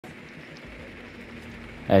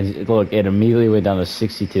And look, it immediately went down to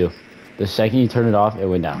 62. The second you turn it off, it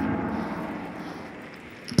went down.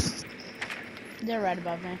 They're right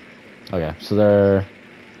above me. Okay, so they're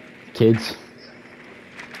kids.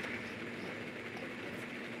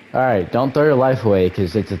 Alright, don't throw your life away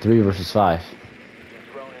because it's a 3 versus 5.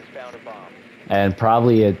 And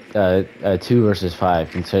probably a 2 versus 5,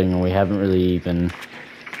 considering we haven't really even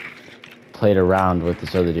played around with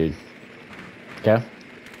this other dude. Okay? 10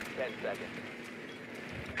 seconds.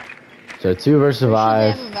 So 2 versus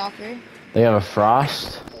 5. They have a Valkyrie. They have a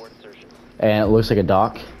Frost. And it looks like a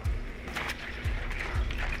dock.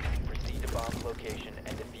 Proceed to bomb location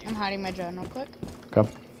and defuse. I'm hiding my drone real quick. Okay.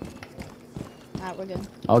 Alright, we're good.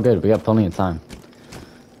 All good. We got plenty of time.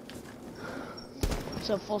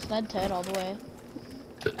 So full sned Ted all the way.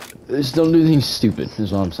 Just don't do anything stupid,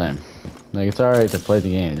 is what I'm saying. Like, it's alright to play the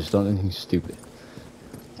game, just don't do anything stupid.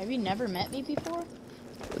 Have you never met me before?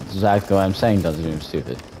 That's exactly what I'm saying, don't do anything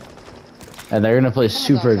stupid. And they're gonna play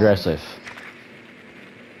super aggressive.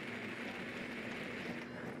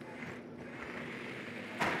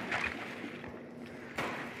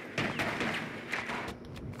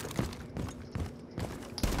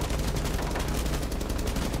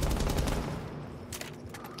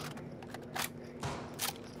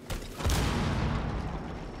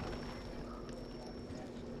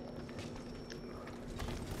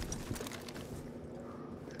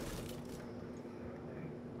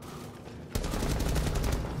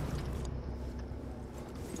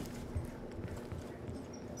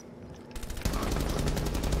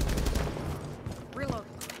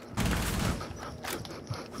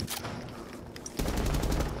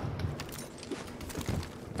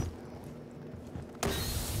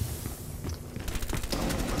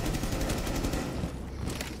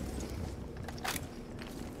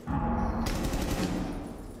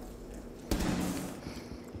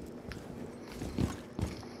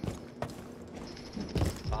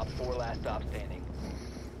 Op 4 last stop standing.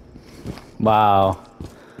 Wow.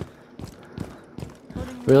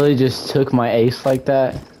 Really just took my ace like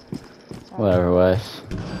that? Whatever, Wes.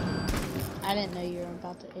 I didn't know you were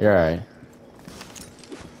about to. You're alright.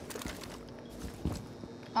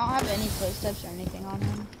 I don't have any footsteps or anything on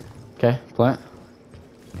him. Okay, plant.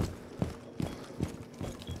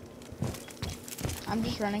 I'm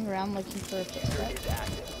just running around looking for a footstep. Is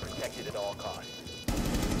active. Protected at all costs.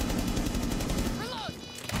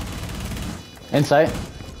 Insight.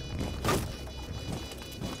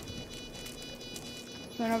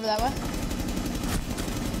 Going over that way?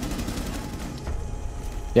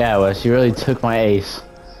 Yeah, Wes, you really took my ace.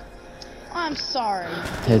 I'm sorry.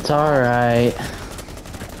 It's alright.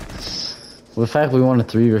 Well, the fact we won a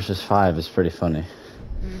 3 versus 5 is pretty funny.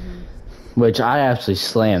 Which I actually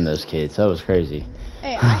slammed those kids. That was crazy.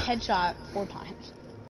 Hey, I headshot 4 times.